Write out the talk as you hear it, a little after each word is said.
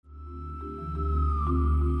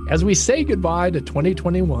As we say goodbye to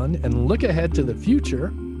 2021 and look ahead to the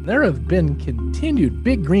future, there have been continued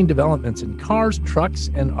big green developments in cars, trucks,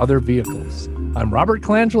 and other vehicles. I'm Robert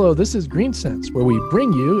Colangelo. This is GreenSense, where we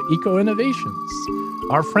bring you eco-innovations.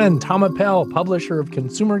 Our friend Tom Appel, publisher of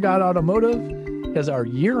Consumer Guide Automotive, has our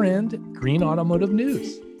year-end green automotive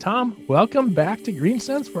news. Tom, welcome back to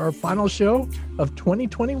GreenSense for our final show of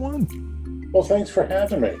 2021. Well, thanks for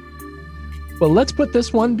having me. Well, let's put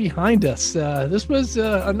this one behind us. This was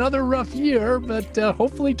another rough year, but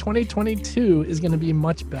hopefully 2022 is going to be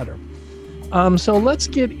much better. So let's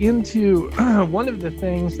get into one of the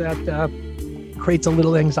things that creates a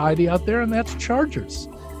little anxiety out there, and that's chargers.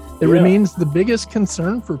 It remains the biggest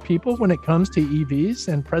concern for people when it comes to EVs,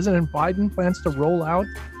 and President Biden plans to roll out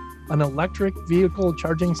an electric vehicle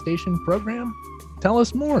charging station program. Tell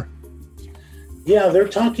us more. Yeah, they're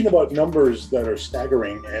talking about numbers that are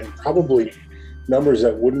staggering and probably numbers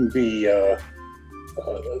that wouldn't be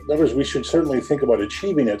numbers we should certainly think about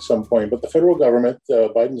achieving at some point. But the federal government,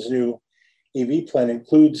 Biden's new EV plan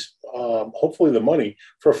includes hopefully the money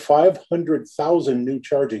for 500,000 new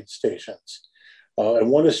charging stations. And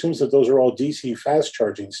one assumes that those are all DC fast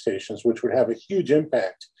charging stations, which would have a huge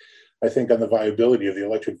impact, I think, on the viability of the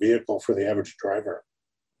electric vehicle for the average driver.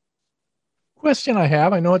 Question I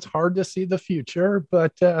have, I know it's hard to see the future,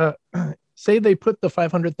 but say they put the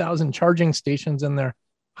 500,000 charging stations in there.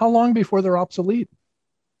 How long before they're obsolete?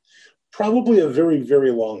 Probably a very, very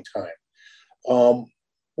long time.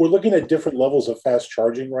 We're looking at different levels of fast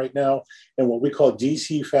charging right now, and what we call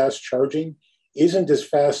DC fast charging isn't as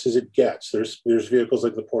fast as it gets. There's vehicles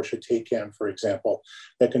like the Porsche Taycan, for example,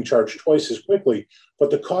 that can charge twice as quickly, but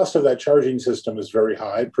the cost of that charging system is very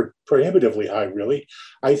high, prohibitively high, really.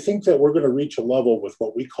 I think that we're going to reach a level with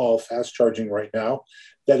what we call fast charging right now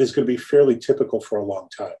that is going to be fairly typical for a long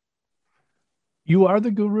time. You are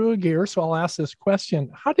the guru of gear, so I'll ask this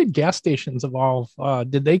question. How did gas stations evolve?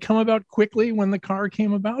 Did they come about quickly when the car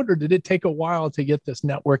came about, or did it take a while to get this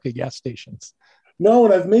network of gas stations? No,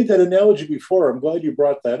 and I've made that analogy before. I'm glad you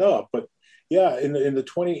brought that up. But yeah, in the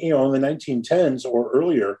 1910s or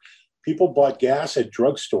earlier, people bought gas at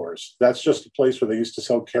drugstores. That's just a place where they used to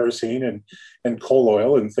sell kerosene and coal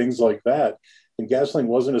oil and things like that. And gasoline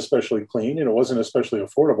wasn't especially clean, and it wasn't especially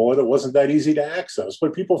affordable, and it wasn't that easy to access,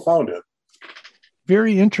 but people found it.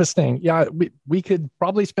 Very interesting. Yeah, we could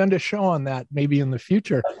probably spend a show on that maybe in the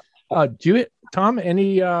future. Tom,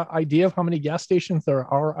 any idea of how many gas stations there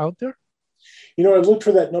are out there? You know, I looked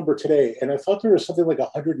for that number today, and I thought there was something like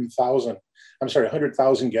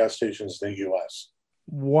 100,000 gas stations in the U.S.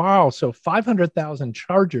 Wow. So 500,000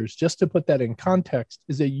 chargers, just to put that in context,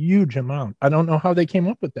 is a huge amount. I don't know how they came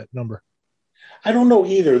up with that number. I don't know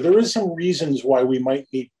either. There is some reasons why we might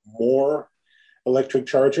need more electric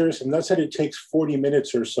chargers, and that's that it takes 40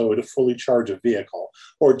 minutes or so to fully charge a vehicle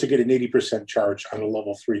or to get an 80% charge on a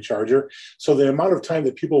level 3 charger. So the amount of time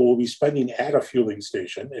that people will be spending at a fueling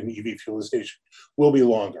station, an EV fueling station, will be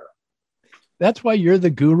longer. That's why you're the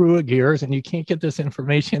guru of gears, and you can't get this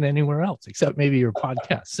information anywhere else except maybe your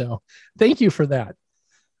podcast. So thank you for that.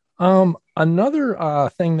 Another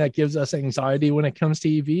thing that gives us anxiety when it comes to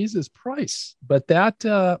EVs is price, but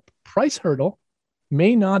that price hurdle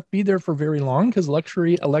may not be there for very long because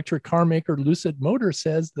luxury electric car maker Lucid Motors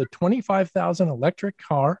says the 25,000 electric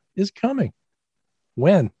car is coming.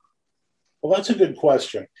 When? Well, that's a good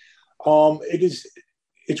question.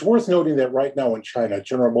 It's worth noting that right now in China,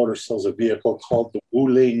 General Motors sells a vehicle called the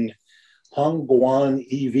Wuling Hongguang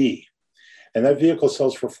EV, and that vehicle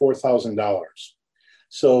sells for $4,000.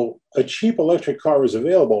 So a cheap electric car is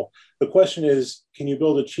available. The question is, can you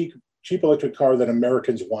build a cheap electric car that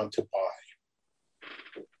Americans want to buy?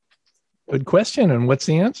 Good question. And what's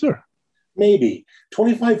the answer? Maybe.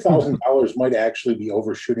 $25,000 might actually be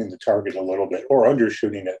overshooting the target a little bit or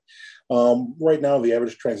undershooting it. Right now, the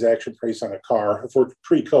average transaction price on a car for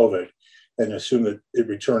pre-COVID, and assume that it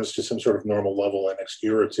returns to some sort of normal level in the next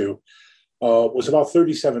year or two, was about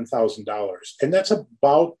 $37,000. And that's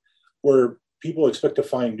about where people expect to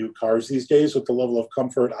find new cars these days with the level of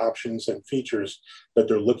comfort, options, and features that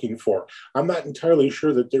they're looking for. I'm not entirely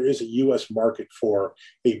sure that there is a U.S. market for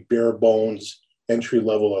a bare bones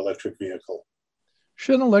entry-level electric vehicle.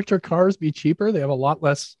 Shouldn't electric cars be cheaper? They have a lot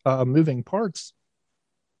less moving parts.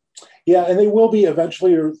 Yeah, and they will be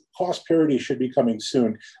eventually, or cost parity should be coming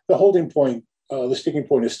soon. The holding point, the sticking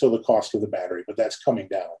point is still the cost of the battery, but that's coming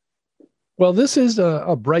down. Well, this is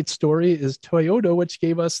a bright story, is Toyota, which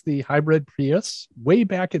gave us the hybrid Prius way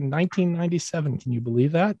back in 1997. Can you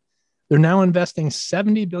believe that? They're now investing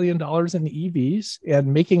 $70 billion in EVs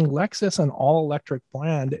and making Lexus an all-electric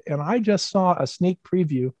brand. And I just saw a sneak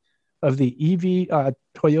preview of the EV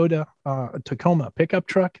Toyota Tacoma pickup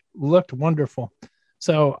truck looked wonderful.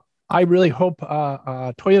 So I really hope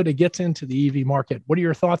Toyota gets into the EV market. What are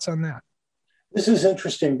your thoughts on that? This is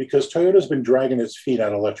interesting because Toyota's been dragging its feet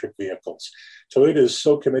on electric vehicles. Toyota is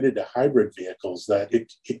so committed to hybrid vehicles that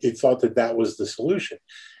it thought that that was the solution.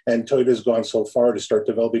 And Toyota's gone so far to start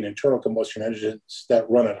developing internal combustion engines that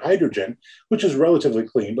run on hydrogen, which is relatively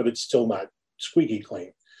clean, but it's still not squeaky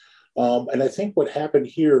clean. And I think what happened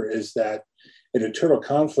here is that an internal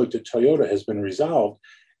conflict at Toyota has been resolved.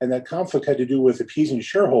 And that conflict had to do with appeasing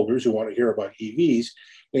shareholders who want to hear about EVs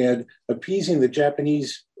and appeasing the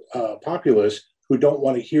Japanese populace who don't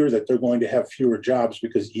want to hear that they're going to have fewer jobs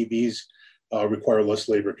because EVs require less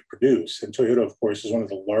labor to produce. And Toyota, of course, is one of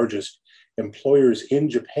the largest employers in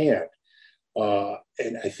Japan.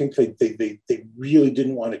 And I think they really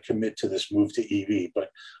didn't want to commit to this move to EV, but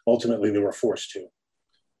ultimately they were forced to.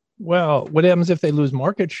 Well, what happens if they lose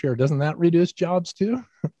market share? Doesn't that reduce jobs too?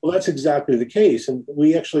 Well, that's exactly the case. And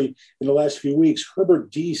we actually, in the last few weeks,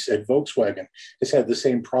 Herbert Diess at Volkswagen has had the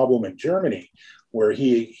same problem in Germany, where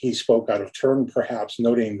he spoke out of turn, perhaps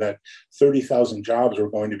noting that 30,000 jobs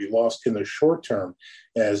were going to be lost in the short term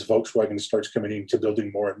as Volkswagen starts committing to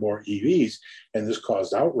building more and more EVs. And this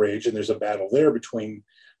caused outrage. And there's a battle there between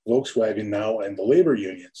Volkswagen now and the labor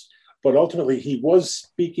unions. But ultimately, he was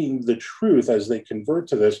speaking the truth as they convert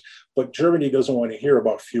to this. But Germany doesn't want to hear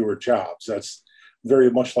about fewer jobs. That's very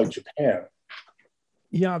much like Japan.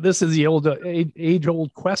 Yeah, this is the old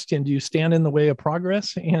age-old question. Do you stand in the way of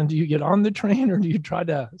progress and do you get on the train or do you try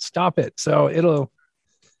to stop it? So it'll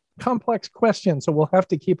complex question. So we'll have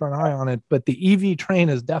to keep an eye on it. But the EV train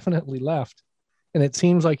is definitely left. And it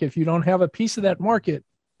seems like if you don't have a piece of that market,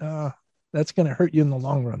 that's going to hurt you in the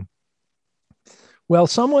long run. Well,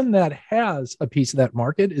 someone that has a piece of that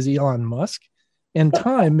market is Elon Musk, and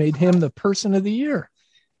Time made him the person of the year.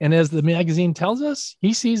 And as the magazine tells us,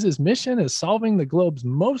 he sees his mission as solving the globe's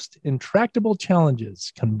most intractable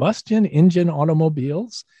challenges: combustion engine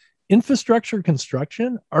automobiles, infrastructure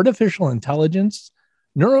construction, artificial intelligence,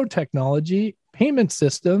 neurotechnology, payment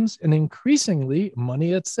systems, and increasingly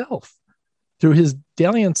money itself through his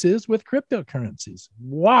dalliances with cryptocurrencies.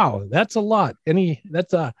 Wow, that's a lot.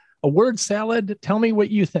 That's a word salad. Tell me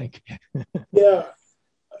what you think. Yeah,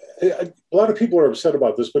 a lot of people are upset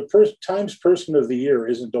about this, but Time's Person of the Year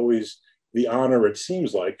isn't always the honor it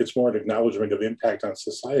seems like. It's more an acknowledgement of impact on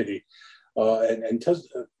society.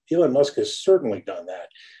 Elon Musk has certainly done that.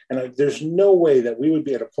 And there's no way that we would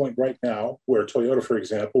be at a point right now where Toyota, for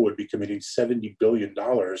example, would be committing $70 billion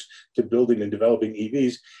to building and developing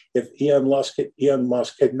EVs if Elon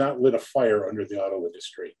Musk had not lit a fire under the auto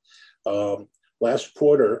industry. Last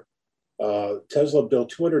quarter, Tesla built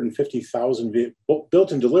 250,000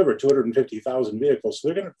 built and delivered 250,000 vehicles.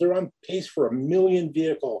 So they're on pace for 1 million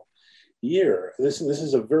vehicle year. This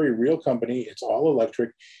is a very real company. It's all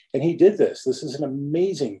electric, and he did this. This is an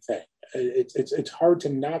amazing thing. It's hard to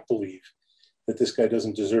not believe that this guy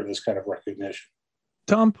doesn't deserve this kind of recognition.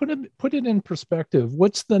 Tom, put it in perspective.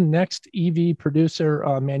 What's the next EV producer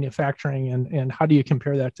manufacturing, and how do you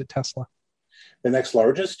compare that to Tesla? The next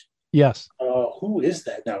largest? Yes. Who is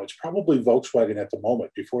that now? It's probably Volkswagen at the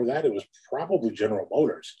moment. Before that, it was probably General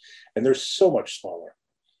Motors, and they're so much smaller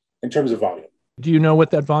in terms of volume. Do you know what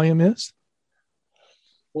that volume is?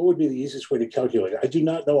 What would be the easiest way to calculate it? I do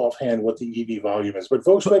not know offhand what the EV volume is, but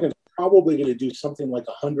Volkswagen is probably going to do something like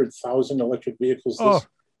 100,000 electric vehicles.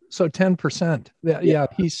 So 10%. Yeah,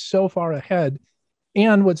 he's so far ahead.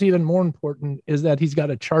 And what's even more important is that he's got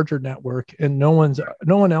a charger network, and no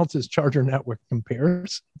one else's charger network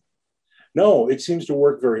compares. No, it seems to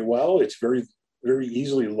work very well. It's very, very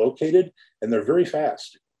easily located, and they're very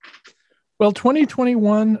fast. Well,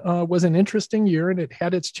 2021 was an interesting year, and it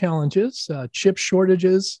had its challenges: chip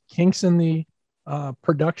shortages, kinks in the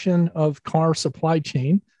production of car supply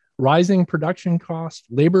chain, rising production costs,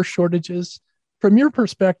 labor shortages. From your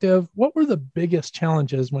perspective, what were the biggest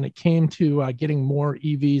challenges when it came to getting more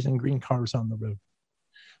EVs and green cars on the road?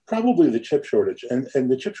 Probably the chip shortage. And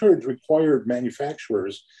the chip shortage required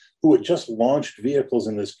manufacturers who had just launched vehicles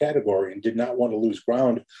in this category and did not want to lose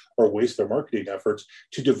ground or waste their marketing efforts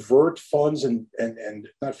to divert funds and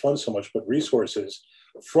not funds so much, but resources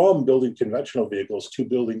from building conventional vehicles to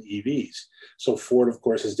building EVs. So Ford, of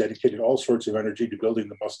course, has dedicated all sorts of energy to building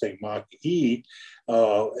the Mustang Mach-E,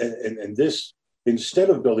 and this instead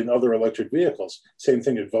of building other electric vehicles. Same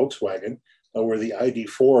thing at Volkswagen, where the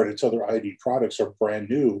ID.4 and its other ID products are brand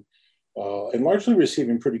new and largely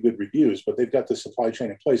receiving pretty good reviews, but they've got the supply chain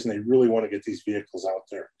in place and they really want to get these vehicles out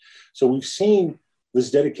there. So we've seen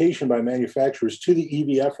this dedication by manufacturers to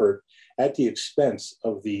the EV effort at the expense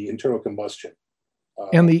of the internal combustion.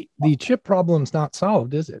 And the chip problem's not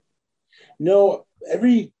solved, is it? No,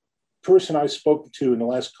 every person I've spoken to in the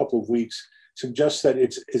last couple of weeks suggests that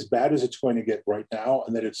it's as bad as it's going to get right now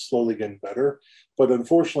and that it's slowly getting better. But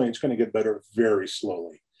unfortunately, it's going to get better very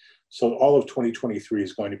slowly. So all of 2023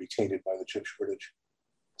 is going to be tainted by the chip shortage.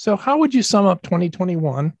 So how would you sum up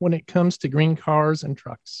 2021 when it comes to green cars and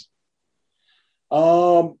trucks?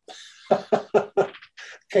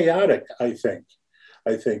 Chaotic, I think.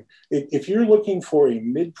 If you're looking for a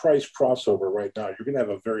mid-price crossover right now, you're going to have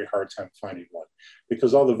a very hard time finding one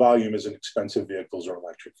because all the volume is in expensive vehicles or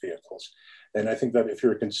electric vehicles. And I think that if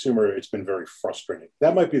you're a consumer, it's been very frustrating.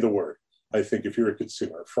 That might be the word. I think if you're a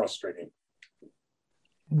consumer, frustrating.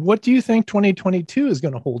 What do you think 2022 is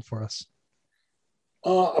going to hold for us?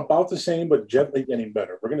 About the same, but gently getting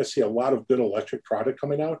better. We're going to see a lot of good electric product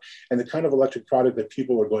coming out and the kind of electric product that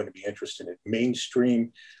people are going to be interested in.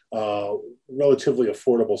 Mainstream, relatively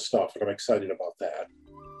affordable stuff. And I'm excited about that.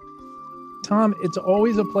 Tom, it's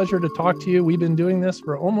always a pleasure to talk to you. We've been doing this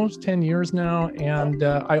for almost 10 years now, and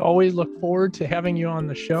I always look forward to having you on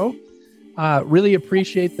the show. Really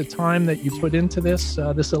appreciate the time that you put into this.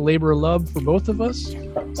 This is a labor of love for both of us.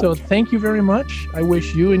 So thank you very much. I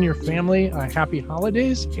wish you and your family a happy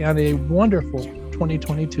holidays and a wonderful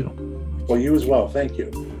 2022. Well, you as well. Thank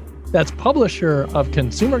you. That's publisher of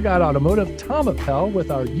Consumer Guide Automotive, Tom Appel, with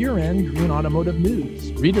our year-end Green Automotive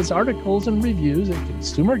News. Read his articles and reviews at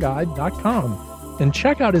consumerguide.com and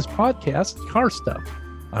check out his podcast, Car Stuff.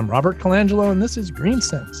 I'm Robert Colangelo, and this is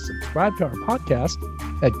GreenSense. Subscribe to our podcast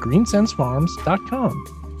at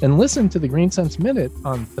greensensefarms.com and listen to the GreenSense Minute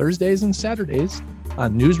on Thursdays and Saturdays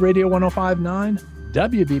on News Radio 105.9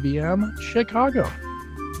 WBBM Chicago.